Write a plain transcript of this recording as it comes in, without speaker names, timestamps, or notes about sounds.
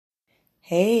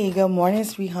Hey, good morning,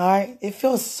 sweetheart. It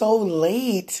feels so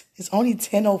late. It's only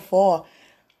 10:04.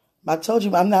 I told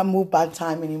you I'm not moved by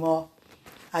time anymore.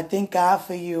 I thank God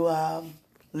for you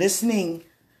listening.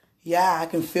 Yeah, I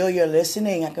can feel your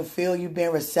listening. I can feel you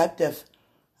being receptive.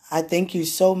 I thank you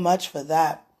so much for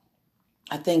that.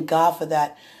 I thank God for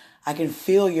that. I can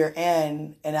feel your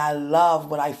in, and I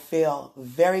love what I feel.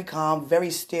 Very calm, very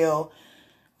still,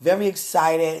 very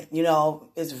excited.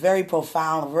 It's very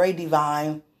profound, very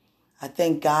divine. I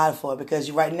thank God for it because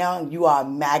right now you are a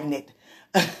magnet.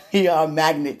 You are a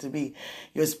magnet to me.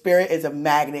 Your spirit is a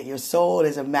magnet. Your soul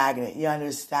is a magnet. You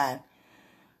understand?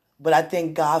 But I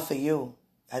thank God for you.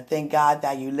 I thank God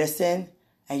that you listen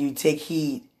and you take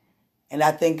heed. And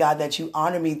I thank God that you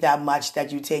honor me that much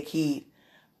that you take heed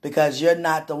because you're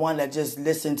not the one that just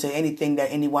listen to anything that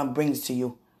anyone brings to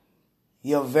you.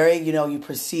 You're very, you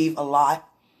perceive a lot.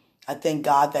 I thank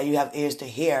God that you have ears to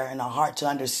hear and a heart to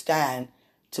understand,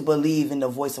 to believe in the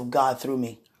voice of God through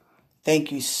me.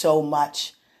 Thank you so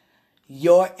much.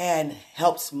 Your end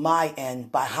helps my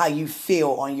end by how you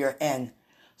feel on your end.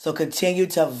 So continue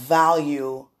to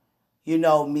value,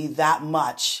 me that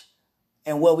much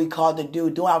and what we call to do,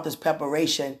 doing out this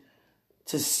preparation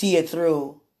to see it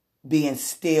through, being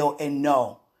still and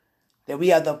know that we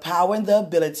have the power and the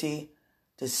ability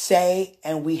to say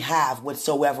and we have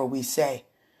whatsoever we say.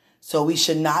 So we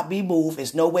should not be moved.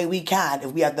 There's no way we can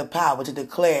if we have the power to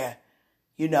declare,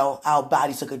 our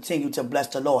bodies to continue to bless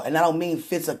the Lord. And I don't mean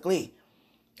physically.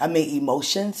 I mean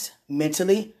emotions,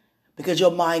 mentally, because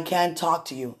your mind can talk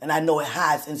to you. And I know it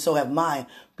has, and so have mine,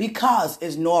 because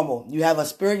it's normal. You have a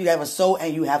spirit, you have a soul,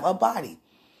 and you have a body.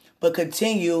 But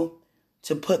continue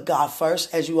to put God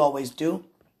first, as you always do.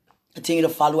 Continue to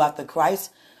follow after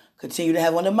Christ. Continue to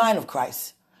have on the mind of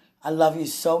Christ. I love you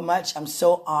so much. I'm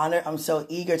so honored. I'm so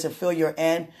eager to feel your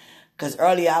end. Because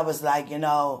earlier I was like, come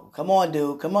on,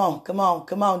 dude. Come on,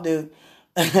 dude.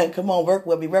 Come on, work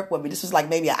with me. This was like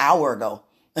maybe an hour ago.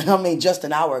 Just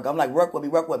an hour ago. I'm like, work with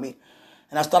me.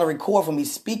 And I started recording for me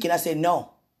speaking. I said,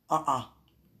 no, I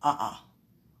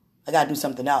got to do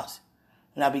something else.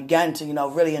 And I began to,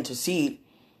 really intercede.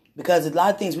 Because a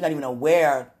lot of things we're not even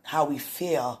aware how we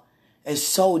feel is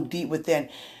so deep within.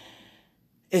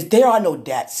 There are no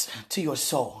debts to your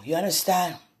soul. You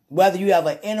understand? Whether you have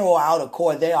an inner or outer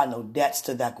core, there are no debts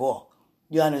to that core.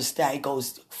 You understand? It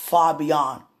goes far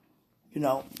beyond,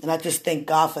 And I just thank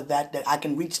God for that I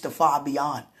can reach the far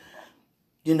beyond,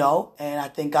 And I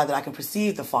thank God that I can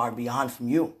perceive the far beyond from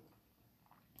you.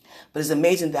 But it's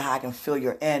amazing that how I can feel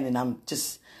your end. And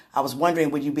I was wondering,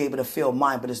 would you be able to feel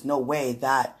mine? But there's no way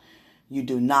that you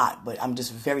do not. But I'm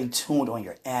just very tuned on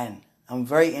your end. I'm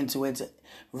very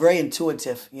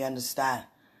intuitive, you understand?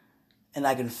 And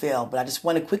I can feel. But I just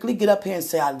want to quickly get up here and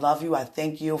say I love you. I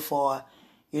thank you for,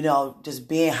 just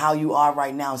being how you are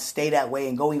right now. Stay that way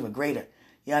and go even greater.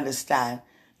 You understand?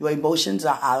 Your emotions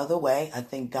are out of the way. I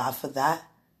thank God for that.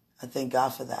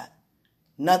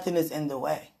 Nothing is in the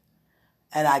way.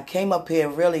 And I came up here,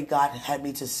 really, God had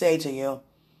me to say to you,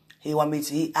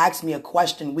 he asked me a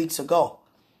question weeks ago.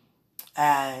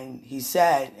 And he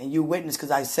said, and you witnessed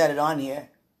because I said it on here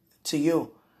to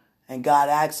you. And God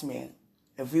asked me,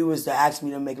 if he was to ask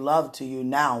me to make love to you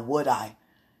now, would I?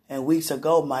 And weeks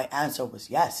ago, my answer was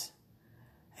yes.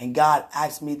 And God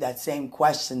asked me that same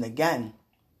question again.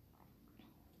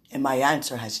 And my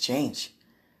answer has changed.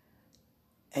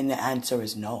 And the answer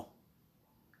is no.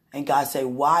 And God said,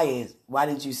 why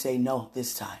did you say no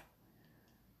this time?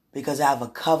 Because I have a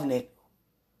covenant.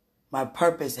 My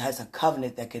purpose has a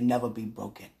covenant that can never be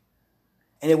broken.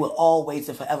 And it will always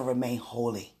and forever remain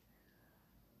holy.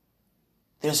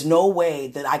 There's no way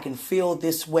that I can feel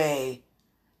this way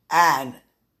and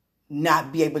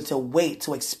not be able to wait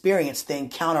to experience the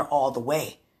encounter all the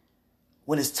way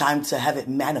when it's time to have it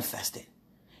manifested.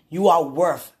 You are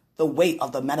worth the weight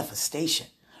of the manifestation.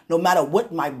 No matter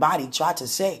what my body tried to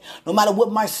say, no matter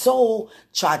what my soul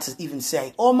tried to even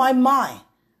say, or my mind,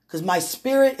 because my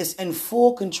spirit is in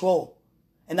full control.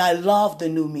 And I love the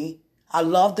new me. I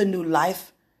love the new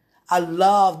life. I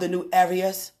love the new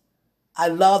areas. I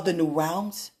love the new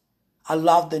realms. I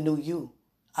love the new you.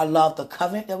 I love the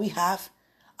covenant that we have.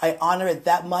 I honor it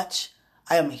that much.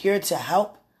 I am here to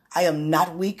help. I am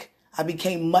not weak. I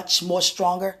became much more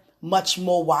stronger, much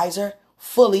more wiser,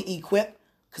 fully equipped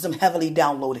because I'm heavily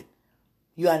downloaded.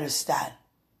 You understand?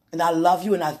 And I love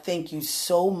you and I thank you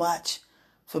so much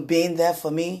for being there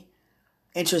for me,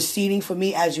 interceding for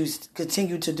me as you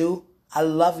continue to do. I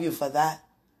love you for that.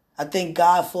 I thank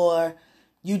God for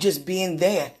you just being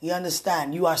there. You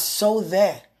understand? You are so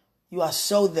there. You are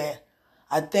so there.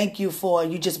 I thank you for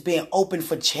you just being open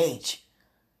for change.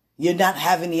 You're not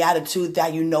having the attitude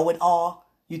that you know it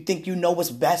all. You think you know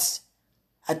what's best.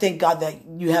 I thank God that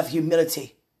you have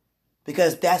humility,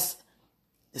 because that's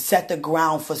set the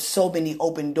ground for so many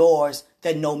open doors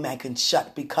that no man can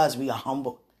shut, because we are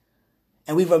humble.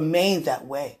 And we remain that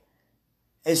way.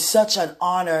 It's such an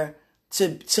honor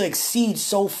to exceed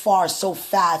so far, so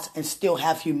fast, and still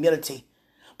have humility.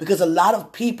 Because a lot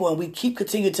of people, and we keep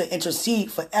continuing to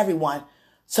intercede for everyone,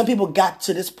 some people got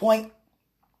to this point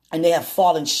and they have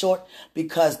fallen short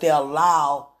because they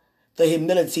allow the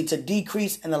humility to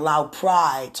decrease and allow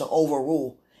pride to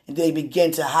overrule. And they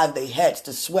begin to have their heads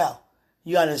to swell.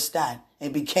 You understand?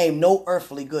 And became no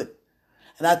earthly good.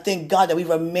 And I thank God that we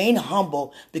remain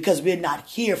humble, because we're not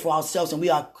here for ourselves, and we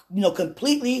are,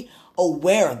 completely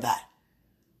aware of that.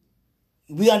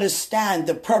 We understand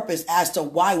the purpose as to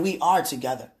why we are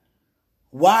together.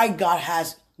 Why God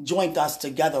has joined us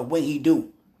together when he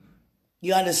do.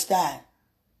 You understand?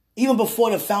 Even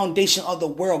before the foundation of the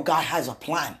world, God has a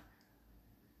plan.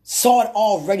 Saw it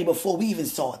already before we even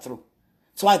saw it through.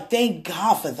 So I thank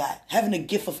God for that, having a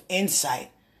gift of insight.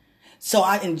 So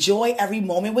I enjoy every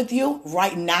moment with you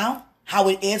right now, how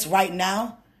it is right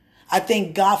now. I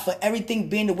thank God for everything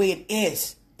being the way it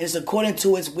is. It's according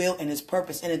to his will and his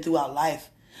purpose in and through our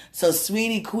life. So,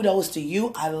 sweetie, kudos to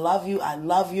you. I love you. I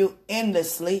love you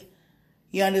endlessly.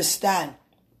 You understand?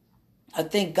 I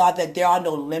thank God that there are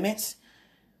no limits.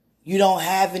 You don't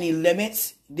have any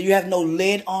limits. You have no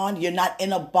lid on. You're not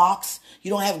in a box.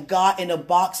 You don't have God in a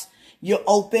box. You're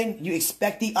open. You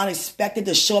expect the unexpected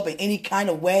to show up in any kind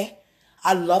of way.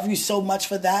 I love you so much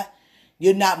for that.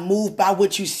 You're not moved by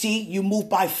what you see. You move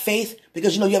by faith,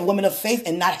 because you have women of faith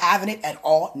and not having it at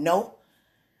all. No.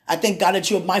 I thank God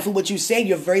that you're mindful of what you say.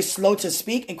 You're very slow to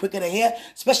speak and quicker to hear,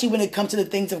 especially when it comes to the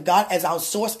things of God as our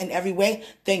source in every way.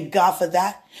 Thank God for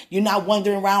that. You're not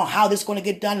wondering around how this is going to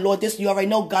get done. Lord, this, you already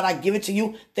know. God, I give it to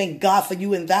you. Thank God for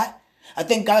you in that. I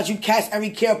thank God that you cast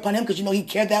every care upon him, because he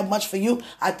cared that much for you.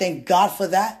 I thank God for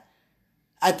that.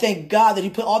 I thank God that you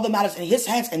put all the matters in his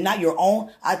hands and not your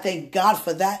own. I thank God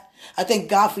for that. I thank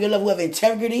God for your level of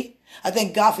integrity. I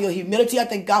thank God for your humility. I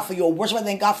thank God for your worship. I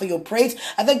thank God for your praise.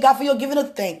 I thank God for your giving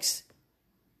of thanks.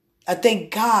 I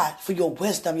thank God for your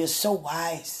wisdom. You're so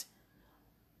wise.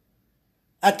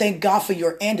 I thank God for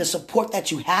your end, the support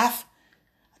that you have.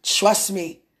 Trust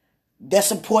me, that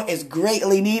support is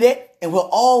greatly needed and will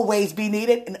always be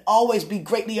needed and always be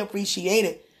greatly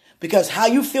appreciated, because how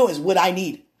you feel is what I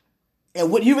need. And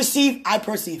what you receive, I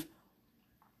perceive.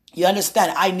 You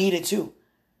understand? I need it too.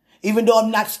 Even though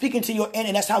I'm not speaking to your end,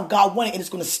 and that's how God wanted it, and it's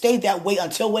going to stay that way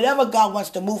until whatever God wants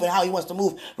to move and how he wants to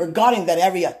move regarding that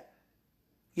area.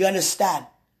 You understand?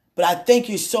 But I thank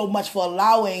you so much for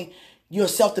allowing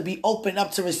yourself to be open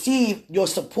up to receive your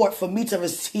support, for me to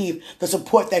receive the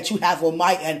support that you have on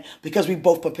my end, because we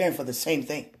both preparing for the same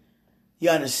thing.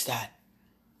 You understand?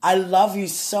 I love you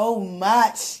so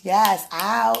much. Yes.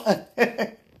 Ow.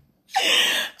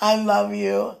 I love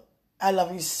you. I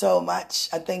love you so much.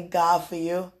 I thank God for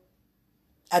you.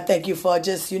 I thank you for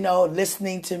just,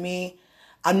 listening to me.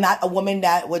 I'm not a woman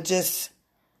that would just,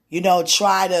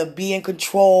 try to be in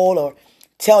control or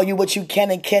tell you what you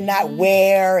can and cannot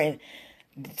wear, and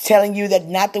telling you that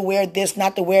not to wear this,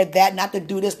 not to wear that, not to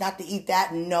do this, not to eat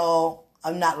that. No,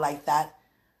 I'm not like that.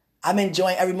 I'm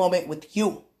enjoying every moment with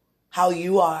you, how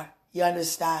you are. You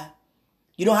understand?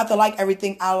 You don't have to like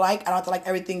everything I like. I don't have to like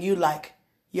everything you like.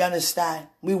 You understand?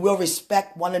 We will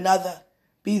respect one another.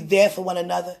 Be there for one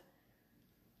another.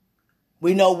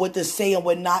 We know what to say and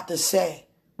what not to say.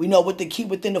 We know what to keep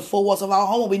within the four walls of our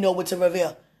home. We know what to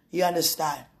reveal. You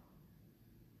understand?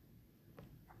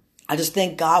 I just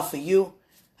thank God for you.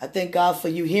 I thank God for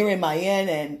you hearing my end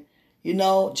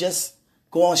and, just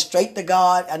going straight to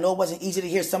God. I know it wasn't easy to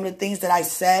hear some of the things that I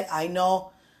said. I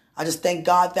know. I just thank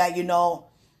God that,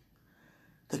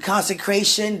 the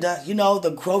consecration,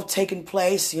 the growth taking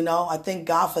place, I thank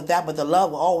God for that. But the love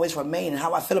will always remain. And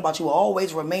how I feel about you will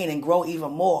always remain and grow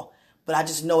even more. But I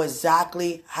just know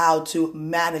exactly how to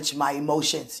manage my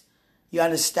emotions. You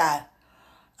understand?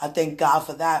 I thank God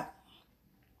for that.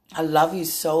 I love you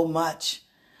so much.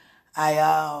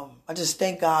 I just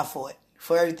thank God for it,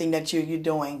 for everything that you're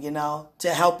doing, to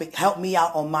help me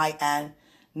out on my end,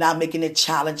 not making it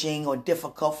challenging or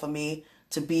difficult for me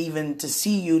to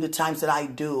see you the times that I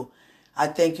do. I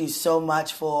thank you so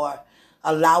much for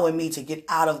allowing me to get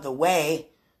out of the way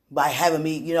by having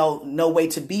me, no way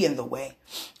to be in the way.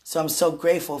 So I'm so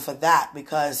grateful for that,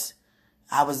 because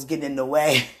I was getting in the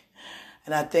way.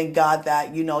 And I thank God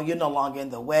that, you're no longer in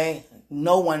the way.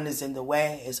 No one is in the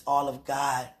way. It's all of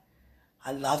God.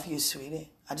 I love you,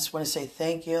 sweetie. I just want to say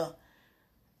thank you.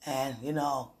 And,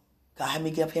 God had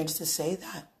me get up here just to say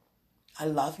that. I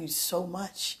love you so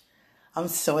much. I'm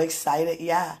so excited.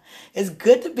 Yeah. It's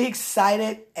good to be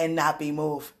excited and not be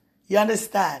moved. You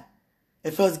understand?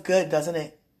 It feels good, doesn't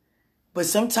it? But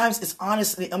sometimes it's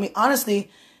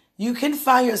honestly, you can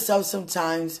find yourself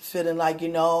sometimes feeling like,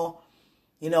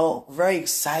 very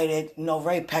excited,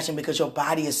 very passionate because your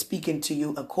body is speaking to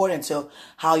you according to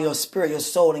how your spirit, your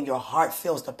soul, and your heart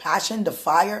feels. The passion, the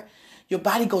fire, your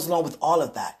body goes along with all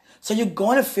of that. So you're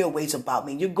going to feel ways about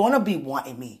me. You're going to be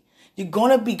wanting me. You're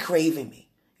going to be craving me.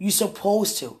 You're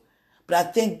supposed to. But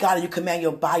I thank God that you command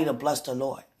your body to bless the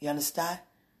Lord. You understand?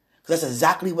 Because that's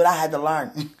exactly what I had to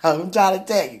learn. I'm trying to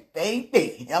tell you,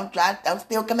 baby. I'm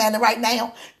still commanding right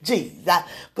now. Jeez.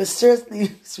 But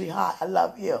seriously, sweetheart, I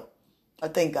love you. I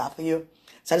thank God for you.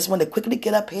 So I just wanted to quickly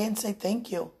get up here and say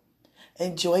thank you.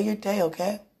 Enjoy your day,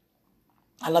 okay?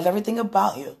 I love everything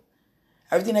about you.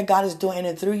 Everything that God is doing in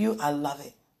and through you, I love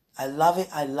it. I love it.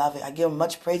 I love it. I give him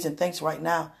much praise and thanks right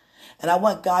now. And I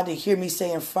want God to hear me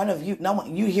say in front of you. And I want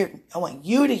you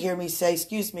to hear me say,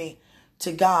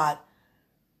 to God,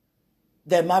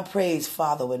 that my praise,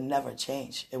 Father, will never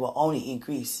change. It will only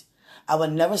increase. I will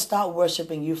never stop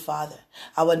worshiping you, Father.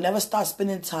 I will never stop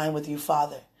spending time with you,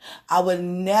 Father. I will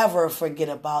never forget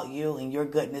about you and your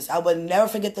goodness. I will never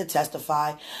forget to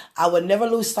testify. I will never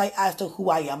lose sight as to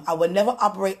who I am. I will never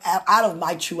operate out of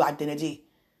my true identity.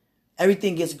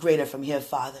 Everything gets greater from here,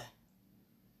 Father.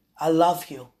 I love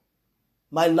you.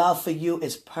 My love for you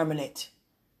is permanent.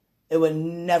 It will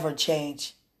never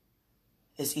change.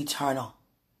 It's eternal.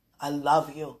 I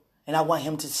love you. And I want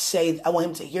him to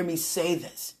hear me say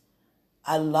this.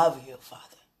 I love you,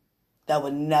 Father. That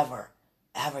would never,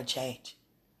 ever change.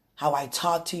 How I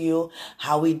talk to you,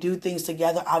 how we do things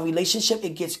together, our relationship,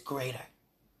 it gets greater.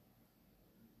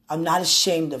 I'm not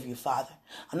ashamed of you, Father.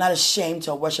 I'm not ashamed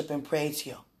to worship and praise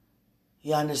you.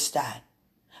 You understand?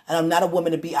 And I'm not a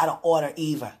woman to be out of order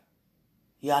either.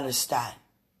 You understand?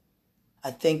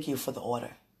 I thank you for the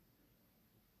order.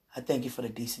 I thank you for the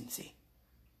decency.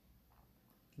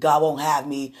 God won't have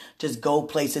me just go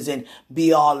places and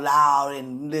be all loud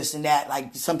and this and that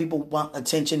like some people want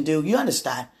attention do. You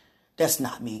understand? That's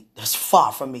not me. That's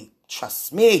far from me.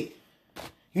 Trust me.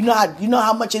 You know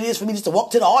how much it is for me just to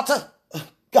walk to the altar?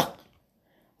 God.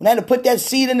 When I had to put that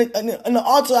seed in the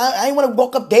altar, I ain't want to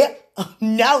walk up there.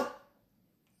 No.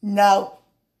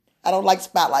 I don't like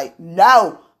spotlight.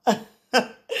 No.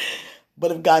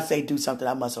 But if God say do something,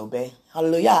 I must obey.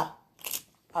 Hallelujah.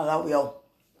 I love you.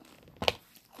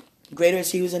 Greater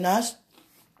is he who's in us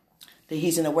than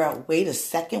he's in the world. Wait a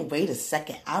second.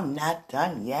 I'm not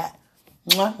done yet.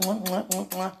 Mwah, mwah, mwah, mwah,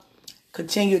 mwah.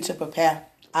 Continue to prepare.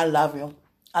 I love you.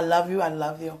 I love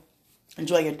you.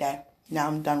 Enjoy your day. Now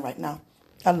I'm done right now.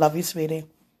 I love you, sweetie.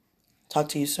 Talk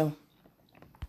to you soon.